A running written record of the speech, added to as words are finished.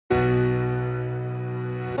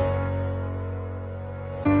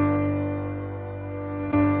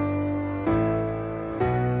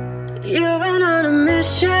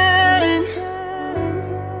mission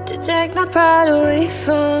to take my pride away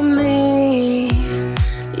from me.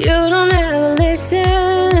 You don't ever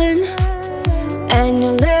listen, and you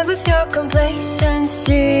live with your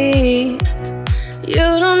complacency. You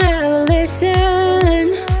don't ever listen,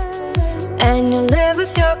 and you live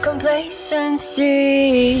with your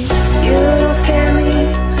complacency. You don't scare me,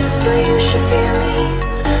 but you should fear me.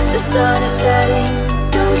 The sun is setting,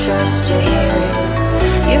 don't trust your hearing.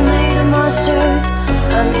 You made a monster,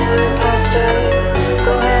 I'm your imposter.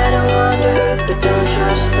 Go ahead and wander, but don't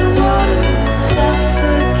trust the water.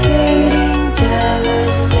 Suffocating,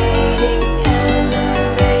 devastating,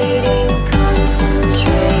 enervating,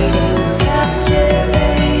 concentrating,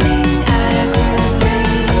 captivating,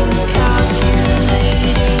 aggravating,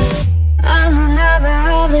 calculating. I'm another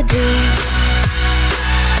of the deep.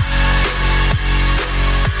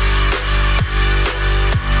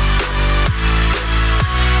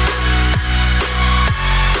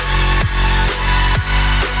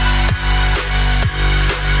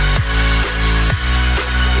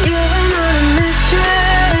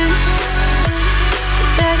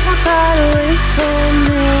 Away from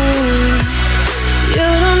me. You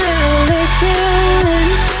don't ever listen,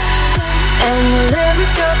 and you live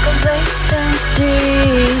with your complacency.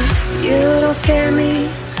 You don't scare me,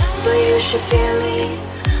 but you should fear me.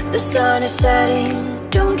 The sun is setting,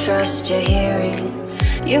 don't trust your hearing.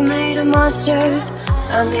 You made a monster,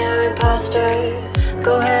 I'm your imposter.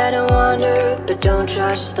 Go ahead and wander, but don't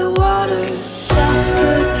trust the water.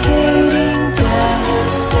 Suffocating,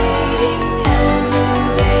 devastating,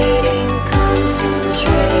 enervating,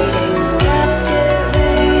 concentrating,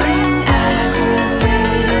 captivating,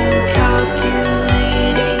 aggravating,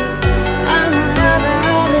 calculating. I'm another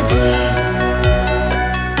of the deep.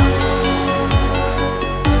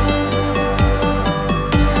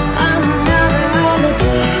 I'm another of the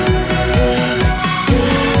deep, deep,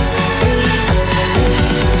 deep, deep, deep,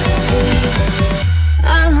 deep.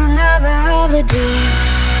 I'm another of the deep.